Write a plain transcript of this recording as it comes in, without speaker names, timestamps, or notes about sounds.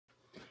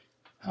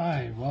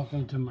Hi,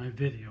 welcome to my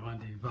video on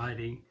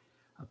dividing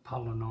a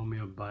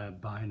polynomial by a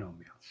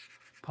binomial.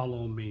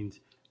 Poly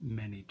means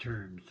many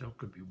terms, so it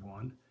could be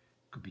 1,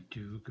 could be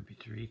 2, could be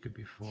 3, could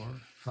be 4,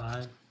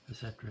 5,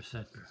 etc.,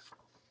 etc.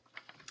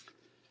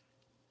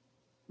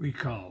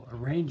 Recall,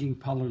 arranging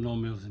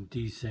polynomials in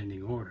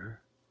descending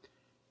order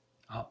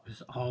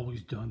is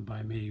always done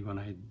by me when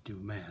I do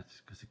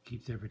math because it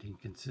keeps everything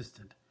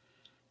consistent.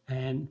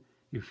 And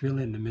you fill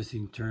in the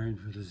missing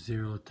terms with a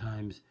 0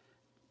 times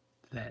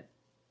that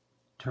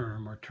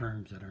term or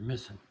terms that are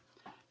missing.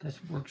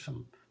 Let's work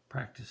some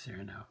practice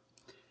here now.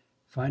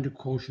 Find a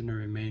quotient and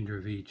remainder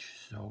of each.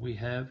 So we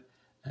have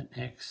an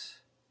x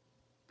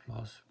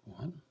plus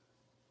 1.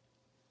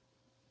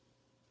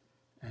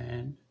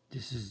 And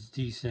this is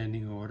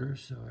descending order,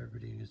 so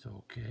everything is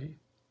okay.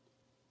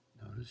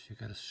 Notice you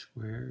got a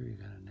square, you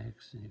got an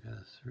x, and you got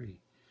a 3.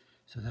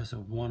 So that's a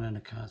 1 and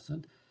a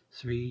constant.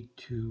 3,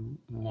 2,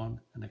 1,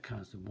 and a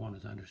constant. 1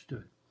 is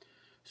understood.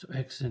 So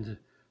x into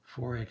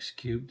 4x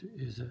cubed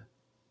is a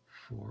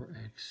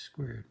 4x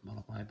squared.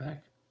 Multiply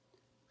back,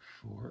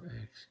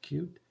 4x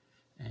cubed,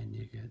 and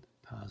you get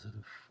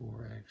positive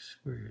 4x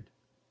squared.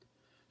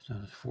 So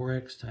it's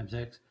 4x times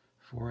x,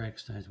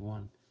 4x times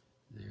 1.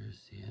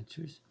 There's the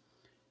answers.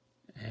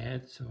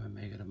 Add, so I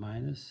make it a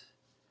minus.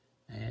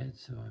 Add,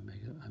 so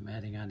I'm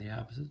adding on the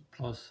opposite.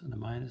 Plus and a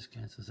minus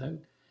cancels out.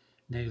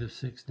 Negative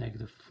 6,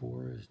 negative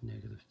 4 is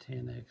negative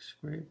 10x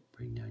squared.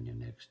 Bring down your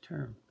next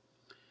term.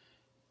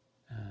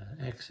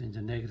 X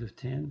into negative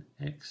 10,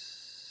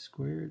 x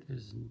squared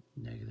is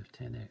negative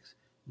 10x.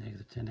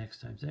 Negative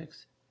 10x times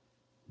x,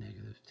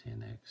 negative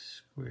 10x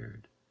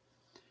squared.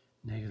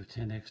 Negative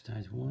 10x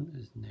times 1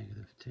 is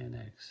negative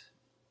 10x.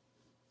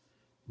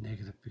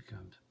 Negative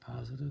becomes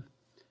positive.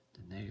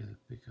 The negative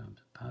becomes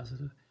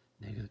positive.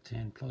 Negative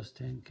 10 plus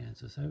 10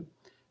 cancels out.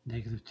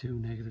 Negative 2,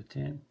 negative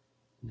 10,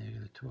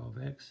 negative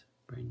 12x.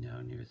 Bring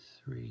down your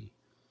 3.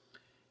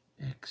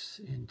 X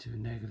into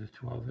negative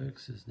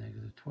 12x is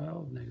negative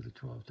 12. Negative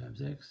 12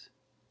 times x,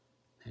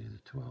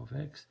 negative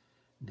 12x.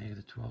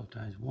 Negative 12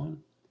 times 1,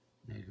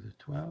 negative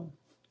 12.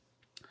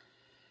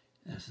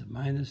 That's a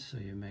minus, so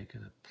you make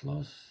it a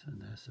plus,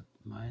 and that's a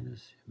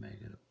minus, you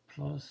make it a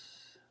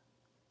plus.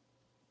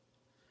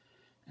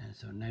 And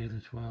so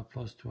negative 12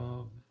 plus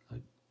 12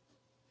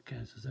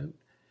 cancels out.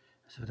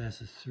 So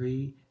that's a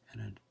 3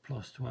 and a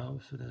plus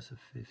 12, so that's a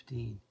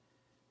 15.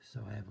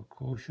 So I have a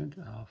quotient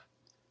of,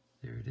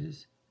 there it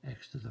is,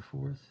 x to the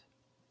 4th,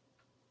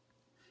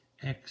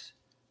 x,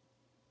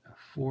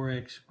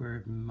 4x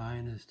squared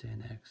minus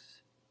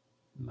 10x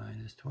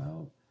minus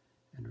 12,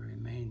 and the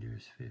remainder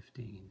is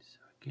 15. So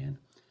again,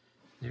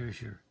 there's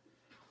your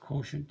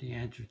quotient, the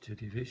answer to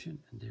division,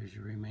 and there's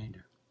your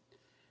remainder.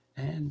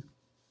 And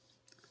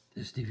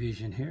this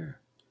division here,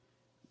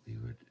 we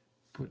would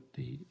put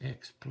the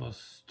x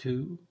plus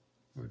 2,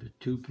 or the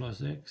 2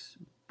 plus x,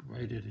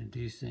 write it in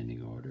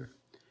descending order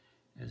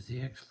as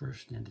the x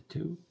first and the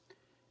 2,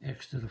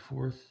 x to the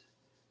 4th,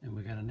 and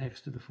we got an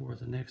x to the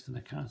 4th, an x and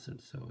a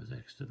constant, so it's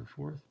x to the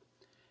 4th.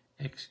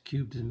 X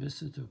cubed is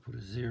missing, so I put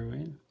a 0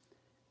 in.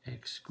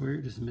 X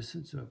squared is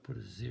missing, so I put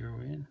a 0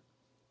 in.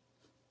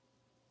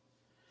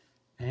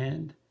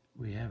 And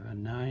we have a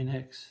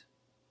 9x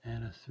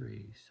and a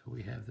 3. So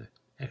we have the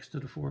x to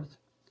the 4th,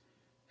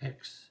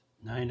 x,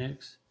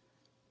 9x,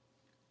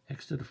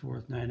 x to the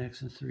 4th,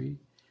 9x and 3.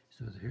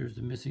 So here's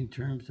the missing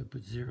terms, so I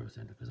put zeros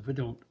in it, because if I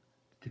don't,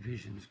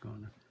 division is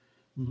going to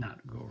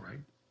not go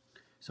right.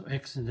 So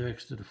x into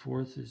x to the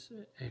 4th is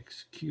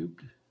x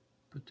cubed.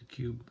 Put the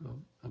cube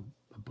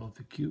above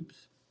the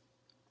cubes.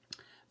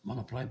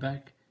 Multiply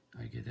back,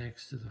 I get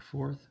x to the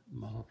 4th.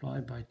 Multiply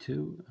by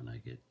 2, and I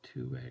get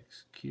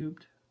 2x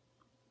cubed.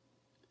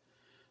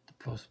 The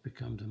plus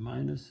becomes a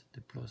minus. The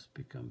plus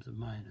becomes a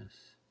minus.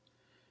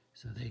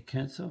 So they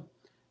cancel.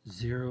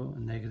 0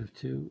 and negative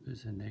 2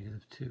 is a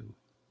negative 2.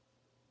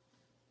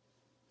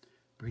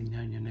 Bring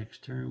down your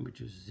next term, which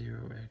is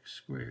 0x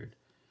squared.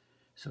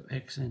 So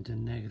x into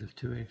negative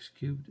 2x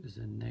cubed is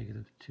a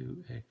negative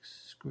 2x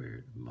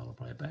squared.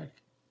 Multiply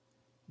back,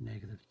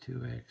 negative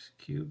 2x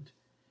cubed.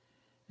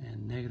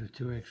 And negative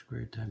 2x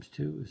squared times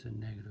 2 is a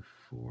negative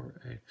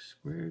 4x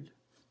squared.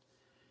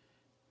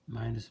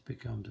 Minus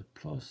becomes a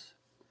plus.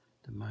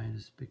 The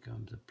minus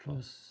becomes a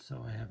plus.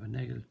 So I have a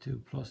negative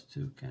 2 plus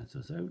 2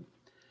 cancels out.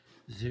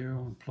 0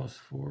 and plus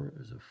 4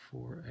 is a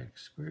 4x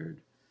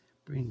squared.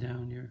 Bring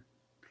down your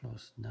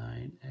plus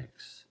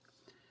 9x.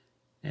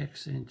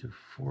 X into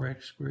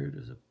 4x squared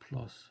is a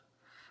plus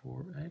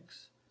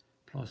 4x.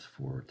 Plus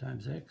 4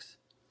 times x,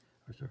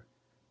 or sorry,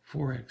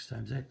 4x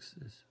times x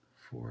is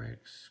 4x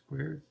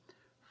squared.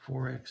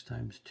 4x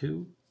times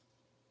 2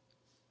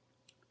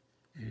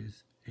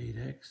 is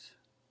 8x.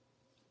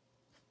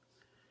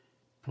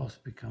 Plus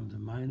becomes a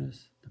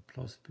minus. The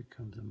plus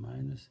becomes a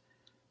minus.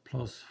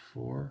 Plus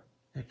 4,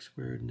 x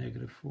squared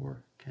negative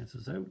 4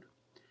 cancels out.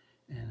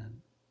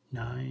 And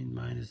 9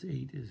 minus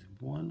 8 is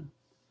 1.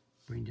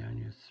 Bring down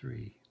your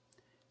 3.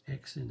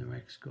 X into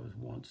x goes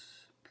once,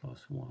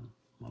 plus 1.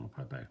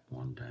 Multiply back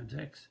 1 times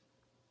x.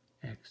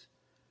 X.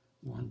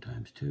 1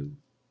 times 2,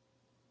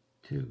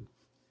 2.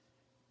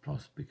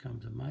 plus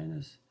becomes a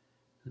minus,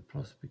 the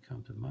plus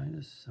becomes a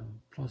minus, so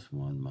plus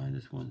 1,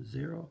 minus 1,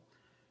 0.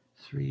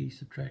 3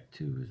 subtract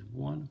 2 is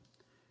 1.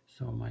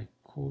 So my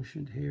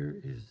quotient here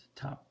is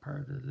the top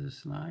part of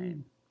this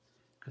line,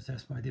 because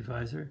that's my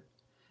divisor.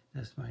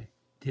 That's my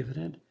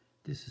dividend.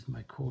 This is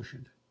my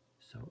quotient.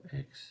 So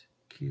x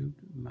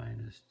cubed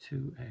minus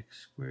 2x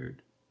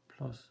squared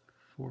plus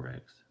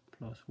 4x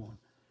plus 1.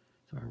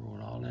 So I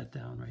wrote all that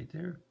down right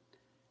there.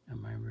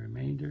 And my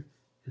remainder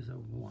is a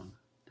 1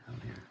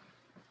 down here.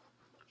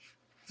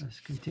 Let's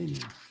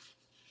continue.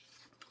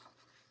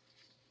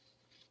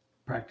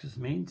 Practice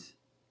means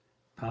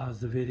pause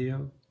the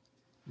video,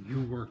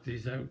 you work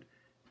these out,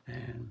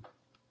 and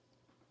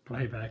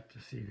play back to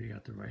see if you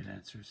got the right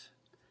answers.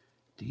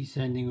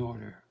 Descending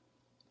order.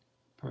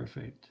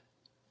 Perfect.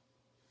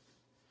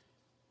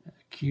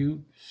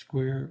 Cube,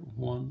 square,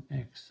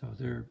 1x. So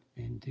they're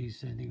in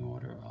descending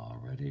order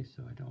already,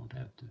 so I don't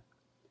have to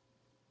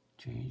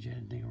change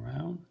anything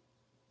around.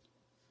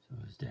 So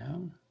it's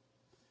down.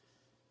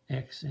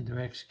 X into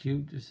x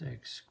cubed is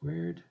x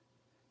squared.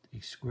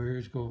 The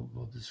squares go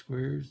above the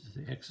squares.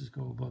 The x's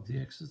go above the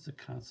x's. The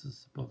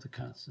constants above the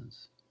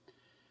constants.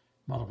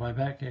 Multiply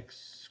back. X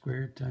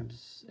squared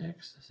times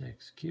x is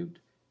x cubed.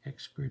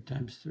 X squared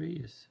times 3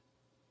 is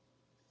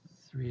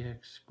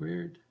 3x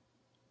squared.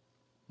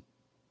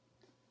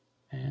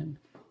 And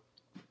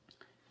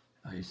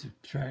I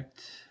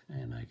subtract,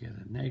 and I get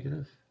a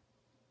negative,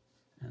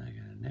 and I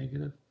get a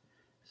negative.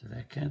 So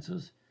that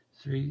cancels.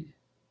 3,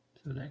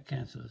 so that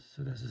cancels.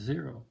 So that's a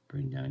 0.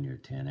 Bring down your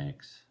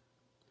 10x.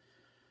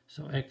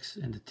 So x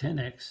into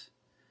 10x.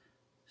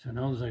 So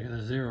notice I got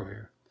a 0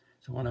 here.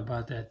 So when I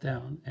brought that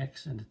down,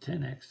 x into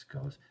 10x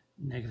goes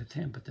negative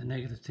 10. But the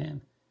negative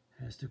 10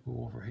 has to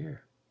go over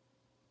here.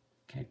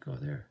 Can't go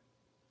there.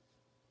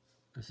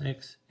 Because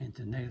x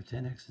into negative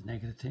 10x is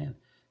negative 10.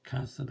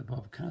 Constant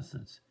above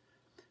constants.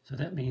 So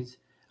that means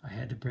I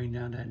had to bring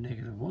down that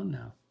negative 1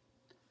 now.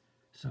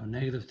 So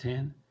negative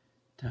 10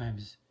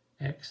 times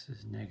x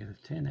is negative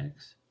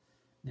 10x.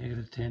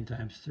 Negative 10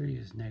 times 3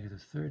 is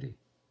negative 30.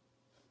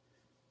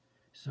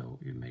 So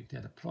you make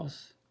that a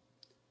plus.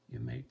 You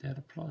make that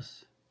a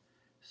plus.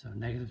 So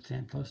negative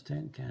 10 plus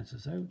 10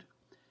 cancels out.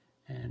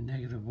 And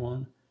negative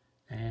 1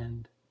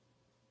 and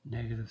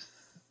negative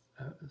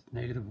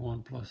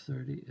 1 plus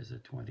 30 is a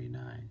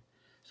 29.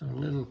 So a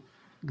little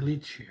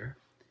glitch here.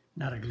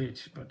 Not a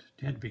glitch, but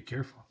you had to be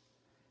careful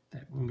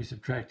that when we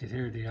subtracted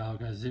here, they all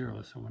got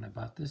 0. So when I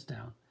brought this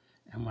down,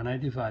 and when I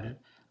divided,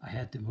 I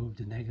had to move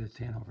the negative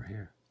 10 over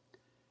here.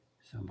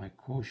 So my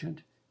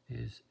quotient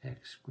is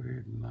x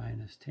squared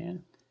minus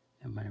 10,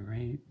 and my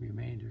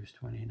remainder is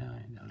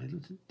 29. A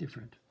little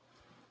different.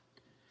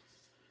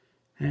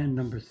 And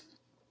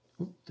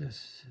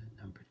that's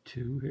number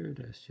 2 here.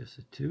 That's just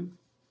a 2.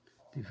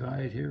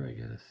 Divide here, I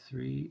get a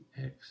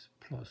 3x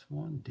plus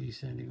 1,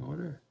 descending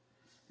order.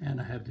 And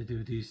I have to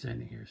do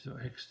descending here. So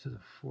x to the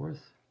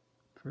 4th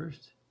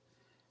first,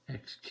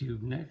 x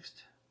cubed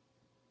next,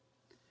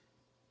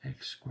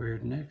 x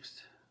squared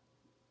next,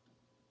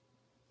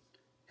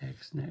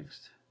 x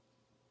next,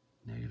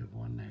 negative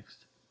 1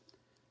 next.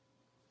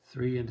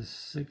 3 into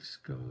 6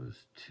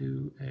 goes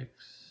 2x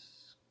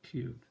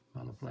cubed.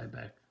 Multiply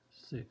back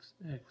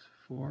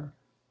 6x4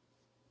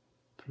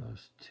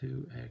 plus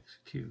 2x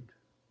cubed.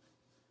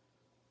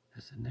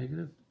 That's a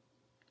negative,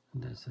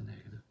 and that's a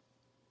negative.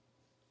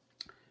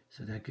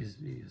 So that gives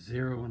me a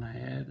 0 when I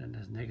add, and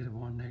that's negative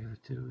 1,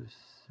 negative 2 is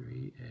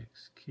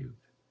 3x cubed.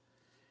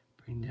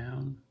 Bring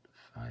down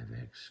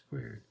 5x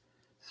squared.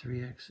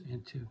 3x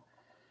into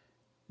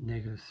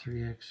negative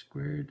 3x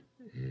squared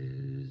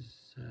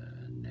is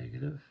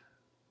negative.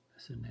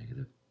 That's a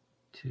negative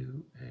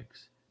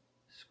 2x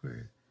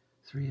squared.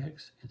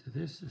 3x into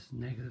this is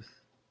negative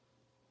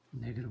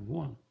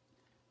 1.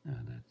 Now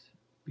that's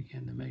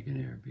begin to make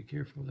an error. Be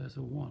careful, that's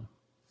a 1.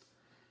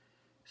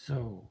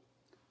 So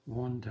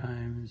 1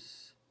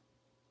 times,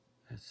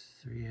 that's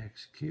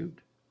 3x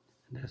cubed,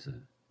 and that's a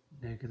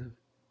negative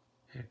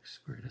x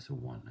squared. That's a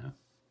 1 now.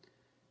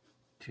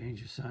 Change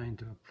your sign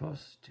to a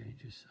plus,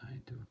 change your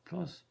sign to a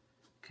plus,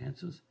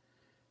 cancels.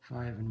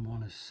 5 and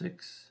 1 is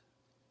 6,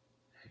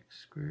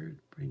 x squared,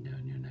 bring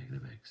down your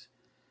negative x.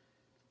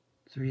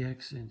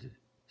 3x into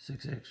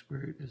 6x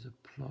squared is a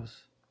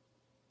plus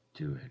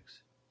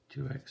 2x.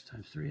 2x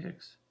times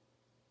 3x,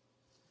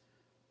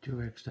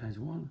 2x times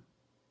 1,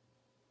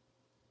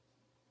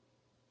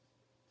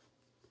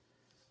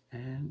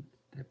 and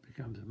that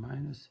becomes a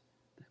minus,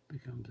 that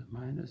becomes a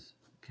minus,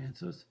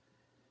 cancels.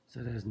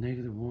 So that's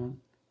negative 1,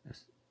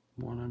 that's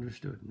 1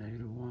 understood.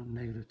 Negative 1,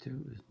 negative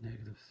 2 is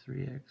negative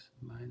 3x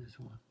minus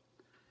 1.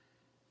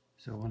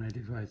 So when I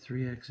divide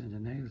 3x into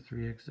negative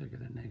 3x, I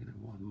get a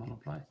negative 1.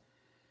 Multiply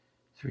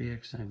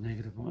 3x times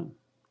negative 1.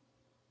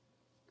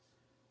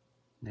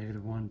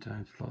 Negative 1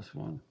 times plus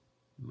 1,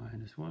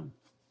 minus 1.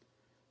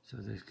 So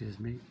this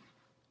gives me,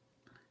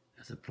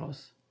 that's a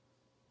plus.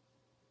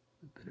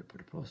 I better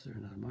put a plus there,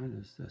 not a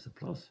minus. That's a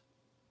plus.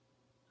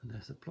 And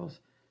that's a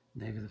plus.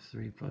 Negative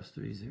 3 plus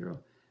 3, 0.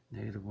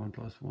 Negative 1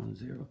 plus 1,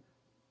 0.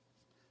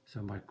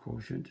 So my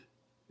quotient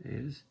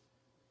is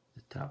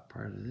the top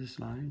part of this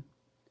line,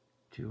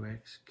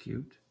 2x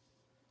cubed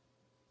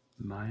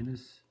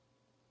minus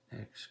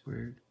x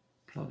squared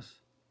plus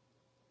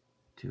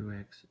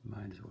 2x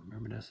minus 1.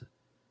 Remember, I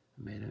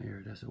made an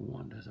error. That's a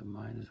 1. That's a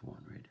minus 1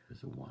 right there.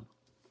 That's a 1.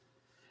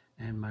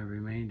 And my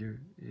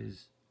remainder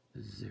is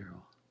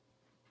 0.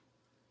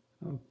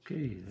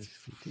 Okay, let's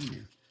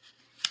continue.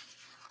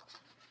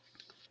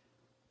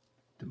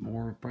 The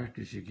more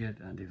practice you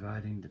get on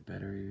dividing, the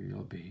better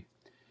you'll be.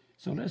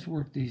 So let's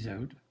work these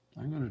out.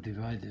 I'm going to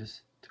divide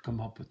this to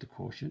come up with the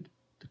quotient,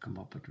 to come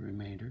up with the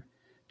remainder,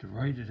 to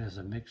write it as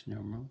a mixed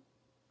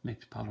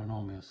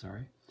polynomial,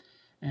 sorry.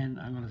 And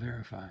I'm going to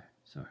verify.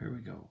 So here we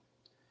go.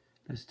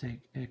 Let's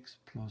take x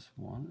plus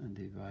 1 and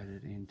divide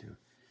it into,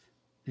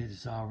 it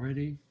is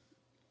already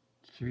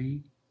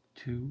 3,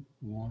 2,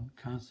 1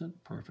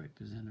 constant.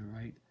 Perfect. Is in the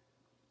right.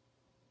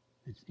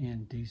 It's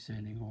in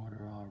descending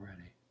order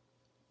already.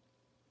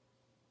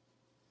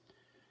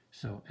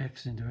 So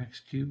x into x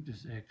cubed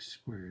is x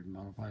squared.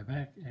 Multiply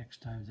back. X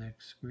times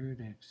x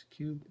squared, x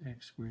cubed,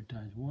 x squared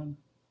times 1.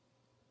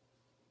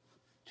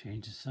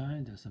 Change the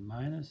sign. That's a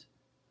minus.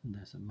 And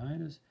that's a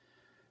minus.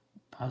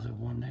 Positive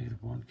 1,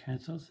 negative 1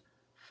 cancels.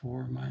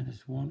 4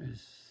 minus 1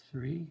 is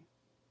 3.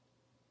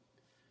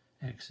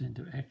 X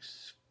into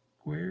x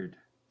squared.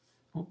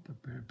 Oh, I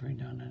better bring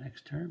down the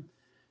next term.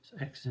 So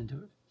x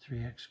into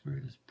 3x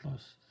squared is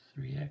plus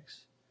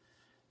 3x.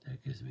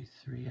 That gives me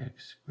 3x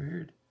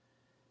squared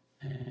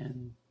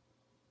and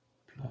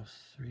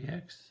plus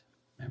 3x.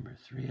 Remember,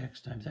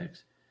 3x times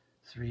x,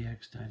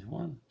 3x times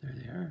 1. There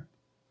they are.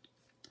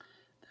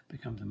 That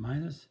becomes a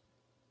minus.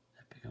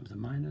 That becomes a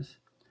minus.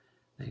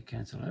 They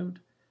cancel out.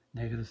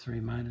 Negative 3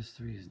 minus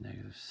 3 is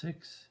negative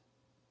 6.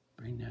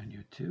 Bring down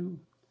your 2.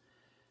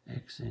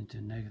 X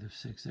into negative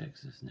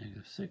 6x is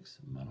negative 6.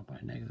 Multiply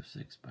negative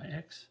 6 by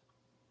x.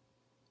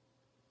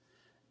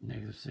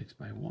 Negative 6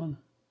 by 1.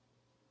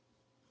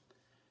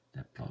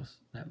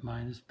 That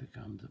minus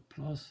becomes a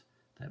plus.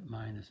 That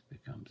minus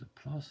becomes a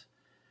plus.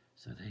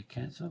 So they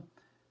cancel.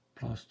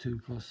 Plus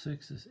 2 plus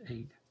 6 is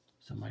 8.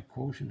 So my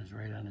quotient is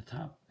right on the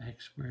top.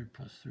 X squared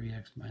plus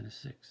 3x minus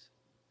 6.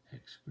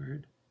 X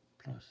squared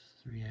plus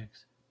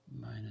 3x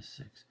minus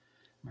 6.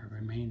 My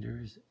remainder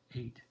is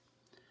 8.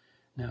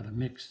 Now the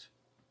mix.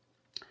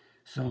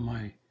 So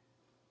my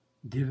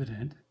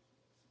dividend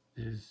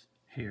is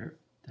here.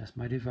 That's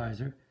my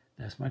divisor.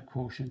 That's my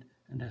quotient.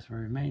 And that's my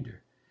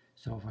remainder.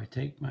 So if I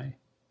take my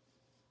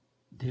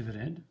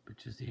dividend,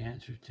 which is the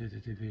answer to the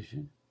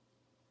division,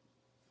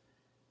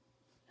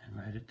 and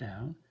write it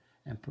down,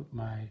 and put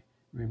my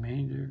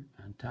remainder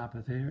on top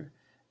of there,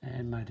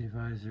 and my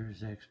divisor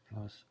is x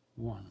plus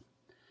 1.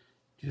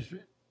 This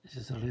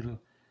is a little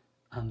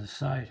on the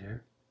side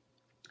here.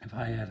 If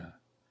I had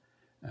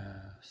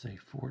say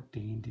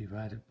 14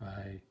 divided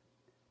by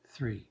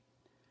 3,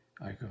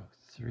 I go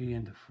 3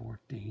 into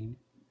 14,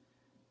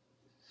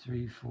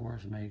 3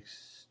 fours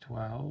makes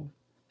 12,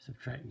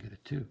 subtract and get a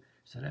 2.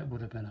 So that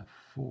would have been a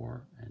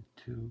 4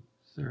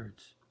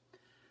 2/3.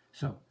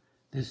 So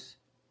this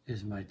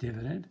is my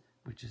dividend,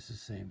 which is the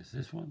same as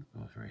this one,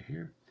 goes right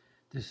here.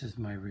 This is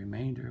my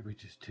remainder,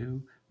 which is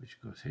 2,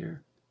 which goes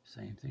here.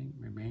 Same thing,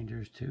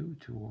 remainder is 2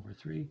 over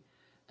 3.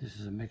 This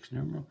is a mixed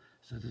numeral,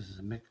 so this is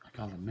I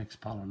call it a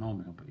mixed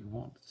polynomial, but you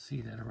won't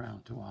see that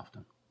around too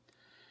often.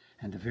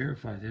 And to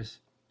verify this,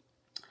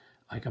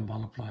 I can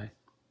multiply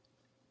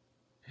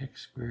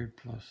x squared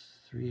plus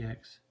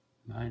 3x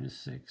minus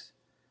 6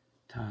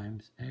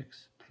 times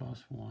x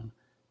plus 1,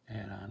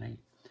 add on 8.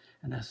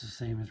 And that's the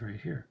same as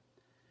right here.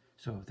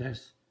 So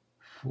that's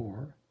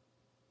 4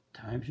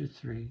 times your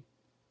 3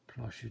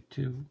 plus your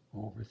 2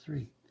 over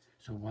 3.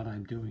 So what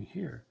I'm doing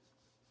here,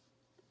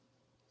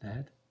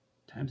 that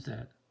times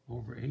that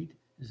over 8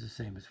 is the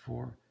same as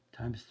 4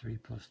 times 3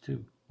 plus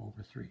 2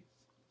 over 3.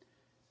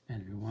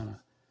 And if you want to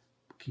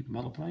keep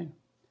multiplying,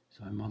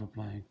 so I'm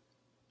multiplying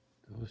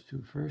those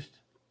two first.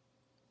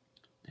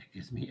 That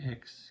gives me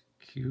x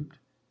cubed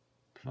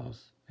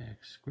plus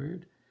x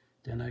squared.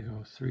 Then I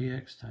go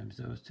 3x times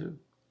those two.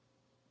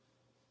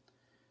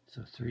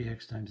 So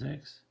 3x times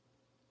x,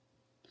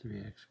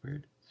 3x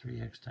squared,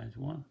 3x times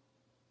 1,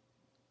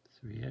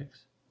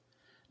 3x.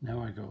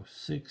 Now I go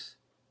 6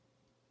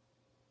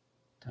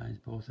 times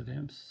both of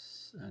them,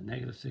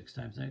 negative 6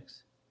 times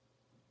x,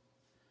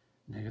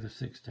 negative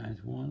 6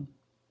 times 1,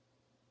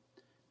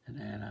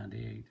 and add on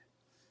the 8.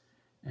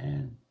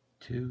 And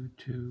 2,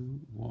 2,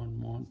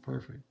 1, 1,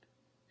 perfect.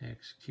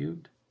 X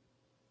cubed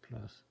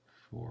plus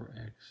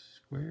 4x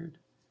squared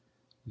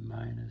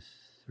minus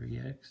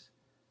 3x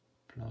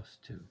plus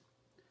 2.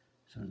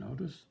 So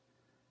notice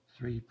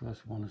 3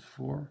 plus 1 is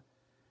 4.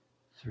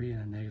 3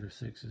 and a negative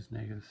 6 is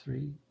negative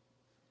 3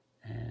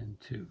 and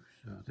 2.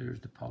 So there's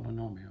the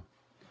polynomial.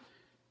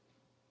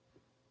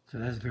 So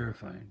that's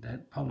verifying.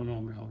 That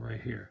polynomial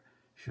right here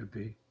should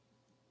be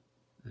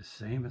the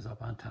same as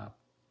up on top.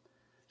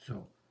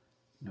 So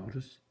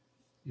notice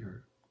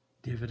your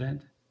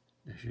dividend,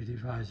 that's your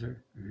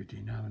divisor, or your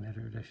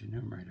denominator, that's your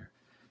numerator.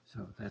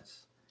 So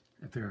that's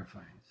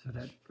verifying. So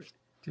that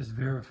just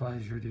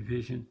verifies your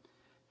division,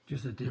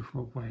 just a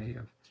different way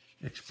of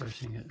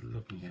expressing it,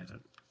 looking at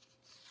it.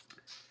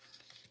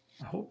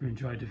 I hope you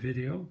enjoyed the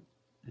video.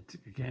 It's,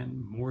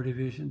 again, more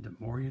division. The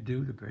more you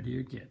do, the better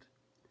you get.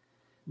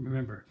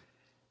 Remember,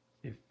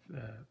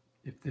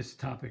 if this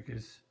topic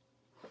is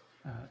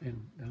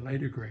in a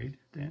later grade,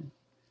 then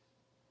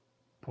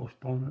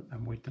postpone it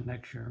and wait till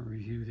next year and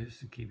review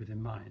this and keep it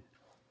in mind.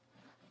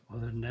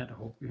 Other than that, I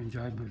hope you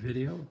enjoyed my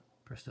video.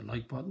 Press the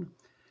like button.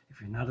 If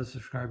you're not a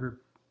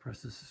subscriber,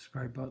 press the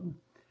subscribe button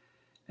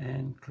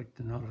and click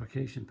the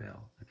notification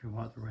bell. If you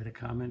want to write a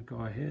comment,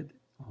 go ahead,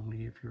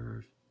 only if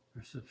you're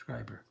a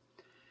subscriber.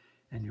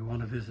 And you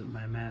want to visit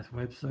my math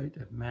website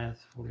at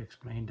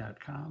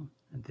mathfullyexplained.com,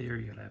 and there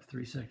you'll have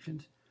 3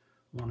 sections.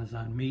 One is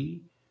on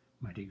me,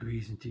 my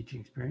degrees and teaching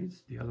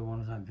experience. The other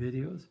one is on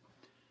videos,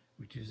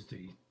 which is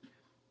the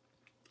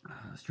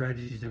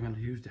strategies they're going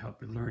to use to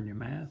help you learn your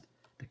math.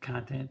 The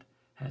content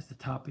has the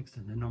topics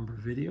and the number of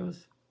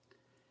videos.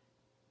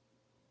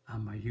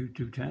 On my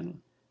YouTube channel,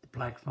 the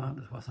black font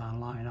is what's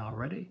online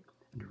already,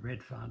 and the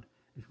red font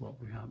is what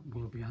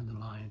will be on the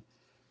line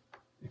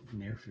in the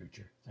near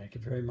future. Thank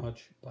you very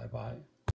much. Bye-bye.